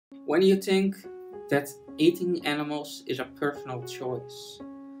When you think that eating animals is a personal choice,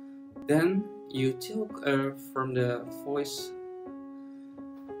 then you took from the voice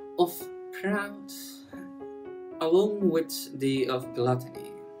of proud along with the of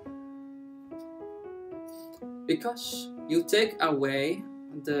gluttony. Because you take away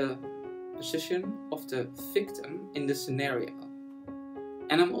the position of the victim in the scenario.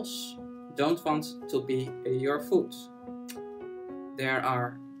 Animals don't want to be your food.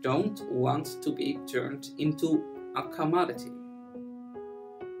 Don't want to be turned into a commodity.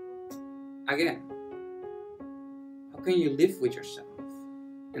 Again, how can you live with yourself?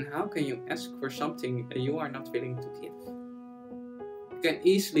 And how can you ask for something that you are not willing to give? You can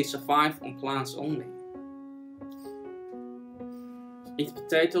easily survive on plants only. Eat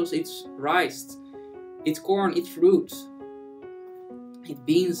potatoes, eat rice, eat corn, eat fruit, eat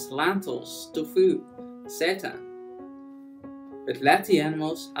beans, lentils, tofu, seitan. But let the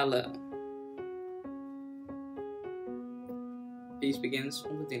animals alone. Peace begins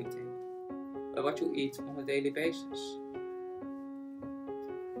on the dinner table, by what you eat on a daily basis.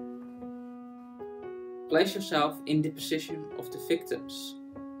 Place yourself in the position of the victims.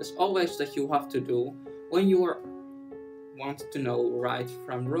 That's always that you have to do when you want to know right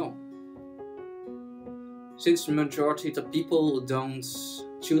from wrong. Since the majority of the people don't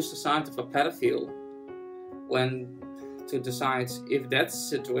choose the side of a pedophile when to decide if that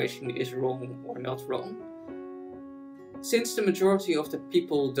situation is wrong or not wrong. Since the majority of the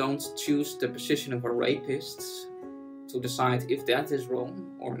people don't choose the position of a rapist to decide if that is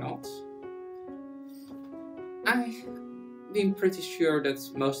wrong or not, I've been pretty sure that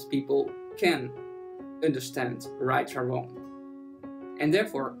most people can understand right or wrong. And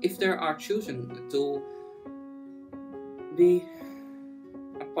therefore, if they are choosing to be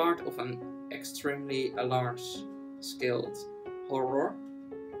a part of an extremely large scaled horror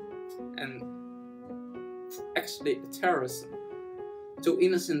and actually terrorism to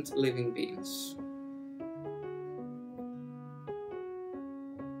innocent living beings,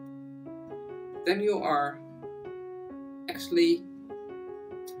 then you are actually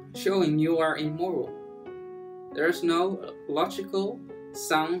showing you are immoral. There is no logical,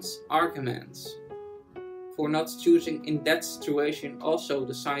 sound argument for not choosing in that situation also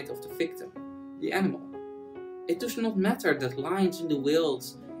the side of the victim, the animal. It does not matter that lions in the wild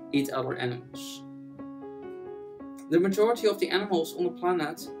eat other animals. The majority of the animals on the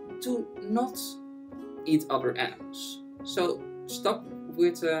planet do not eat other animals. So stop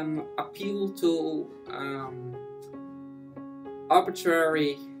with an appeal to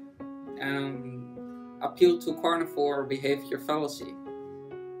arbitrary appeal to carnivore behavior fallacy.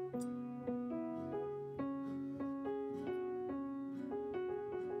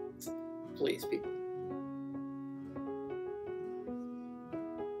 Please, people.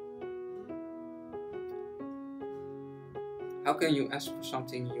 How can you ask for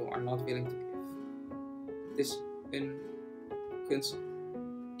something you are not willing to give?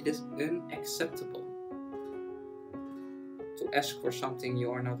 It is unacceptable to ask for something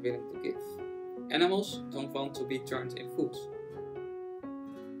you are not willing to give. Animals don't want to be turned in food.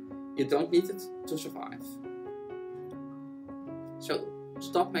 You don't need it to survive. So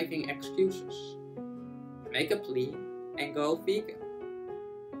stop making excuses. Make a plea and go vegan.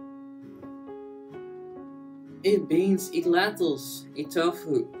 Eat beans, eat lentils, eat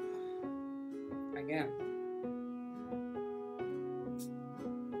tofu. Again.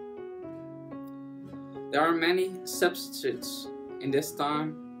 There are many substitutes in this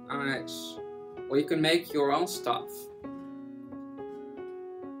time and age where you can make your own stuff.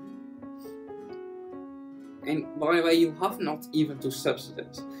 And by the way, you have not even to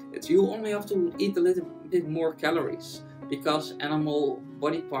substitute it. You only have to eat a little bit more calories because animal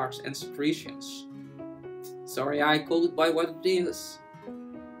body parts and secretions. Sorry, I called it by what it is.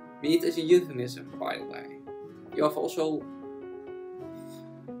 Meat is a euphemism, by the way. You have also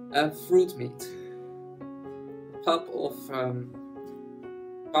fruit meat. A pulp of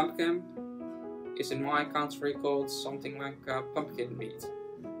pumpkin is in my country called something like pumpkin meat.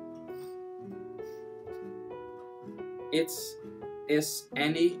 It is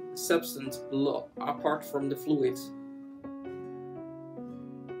any substance apart from the fluid.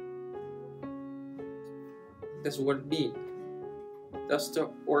 That's what it means. That's the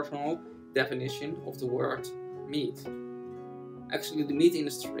original definition of the word meat. Actually, the meat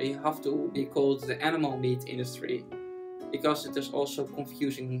industry have to be called the animal meat industry because it is also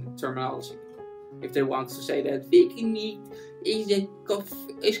confusing terminology. If they want to say that vegan meat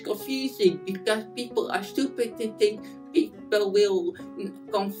is confusing because people are stupid and think people will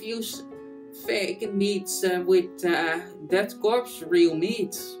confuse vegan meats with dead corpse real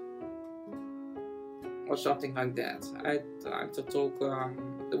meat. or something like that. I like to talk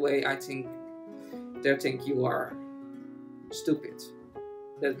the way I think they think you are stupid.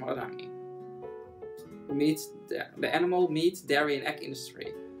 That's what I mean. The animal meat, dairy and egg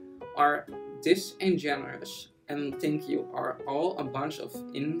industry are disingenuous and think you are all a bunch of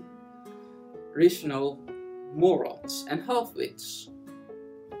irrational morons and half-wits.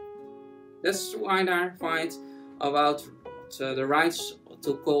 That's why I fight about the rights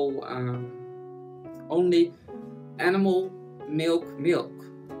to call only animal milk milk.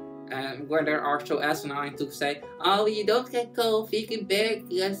 And where there are so asinine to say, oh, you don't get called vegan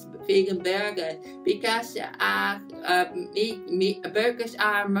burgers because burgers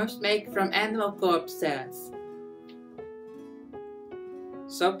are most made from animal corpses.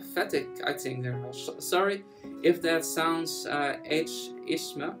 So pathetic, I think. Sorry if that sounds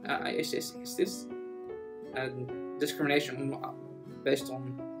ageism. Is this discrimination based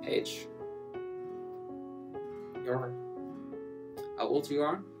on age? How old you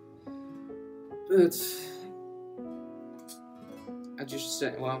are? But I just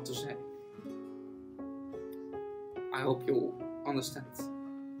want to say, I hope you understand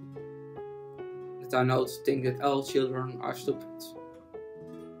that I don't think that all children are stupid.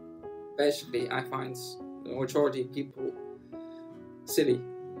 Basically, I find the majority of people silly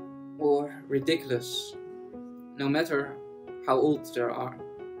or ridiculous, no matter how old they are.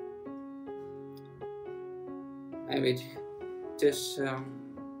 Maybe this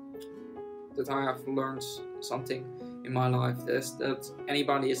that I have learned something in my life is that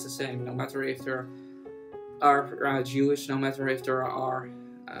anybody is the same, no matter if they are Jewish, no matter if they are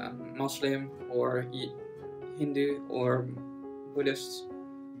Muslim or Hindu or Buddhist.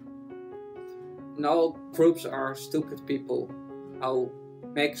 And all groups are stupid people who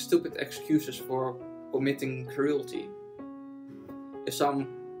make stupid excuses for committing cruelty. If some,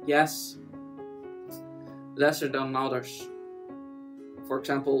 yes, lesser than others. For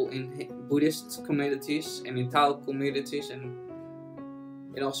example, in Buddhist communities and in Tao communities and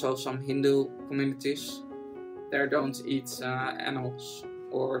in also some Hindu communities, they don't eat animals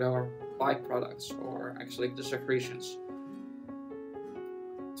or their byproducts or actually the secretions.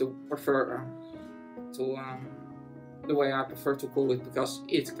 To prefer the way I prefer to call it, because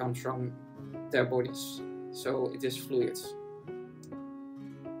it comes from their bodies, so it is fluid.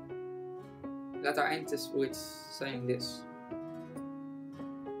 That I end this with saying this.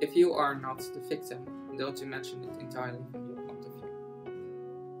 If you are not the victim, don't imagine it entirely from your point of view.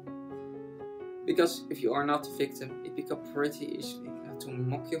 Because if you are not the victim, it becomes pretty easy to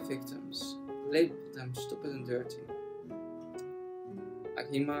mock your victims, label them stupid and dirty.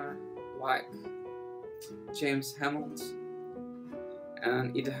 Like Hima, like James Hammond,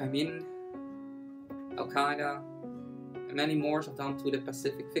 and Idi Amin, Al Qaeda, and many more have done to the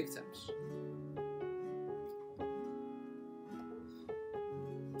Pacific victims.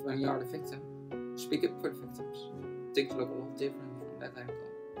 When you are the victim, speak up for the victims. Things look a lot different from that angle.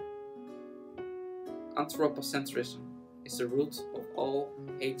 Anthropocentrism is the root of all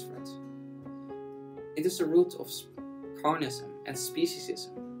hatred. It is the root of carnism and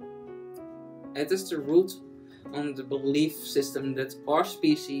speciesism. It is the root on the belief system that our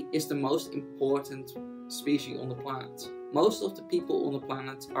species is the most important species on the planet. Most of the people on the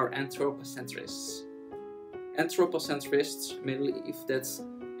planet are anthropocentrists. Anthropocentrists believe that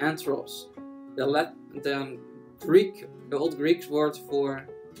anthros, the old Greek word for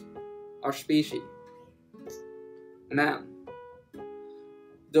our species, man,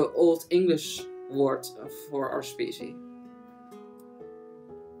 the old English word for our species.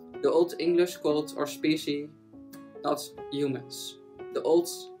 The old English called our species not humans. The old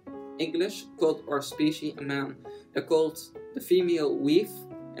English called our species a man. They called the female weave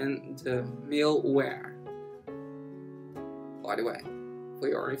and the male wear. By the way, for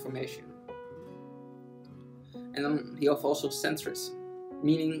your information. And then you have also centrism,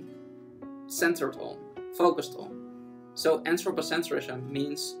 meaning centered on, focused on. So anthropocentrism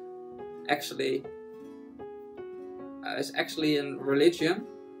means is actually a religion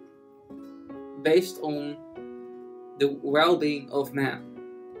based on the well-being of man.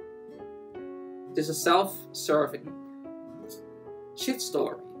 It is a self-serving shit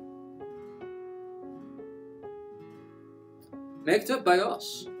story. Made up by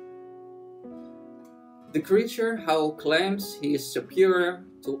us. The creature who claims he is superior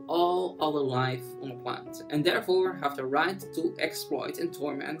to all other life on the planet and therefore have the right to exploit and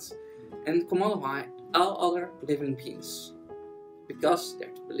torment and commodify all other living beings because they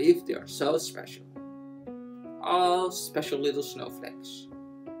believe they are so special. All special little snowflakes.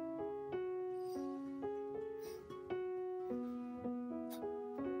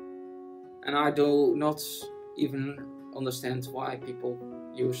 And I do not even understand why people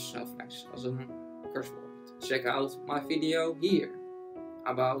use self-flex as a curse word. Check out my video here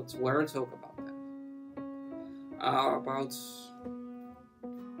about where I talk about that. About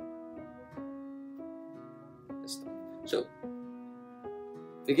this stuff. So,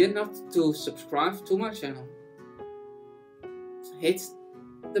 forget not to subscribe to my channel. Hit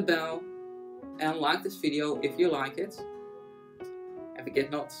the bell and like this video if you like it. And forget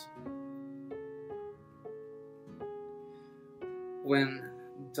not, when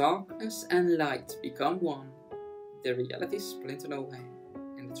darkness and light become one, the reality splinter away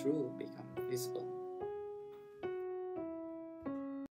and the truth become visible.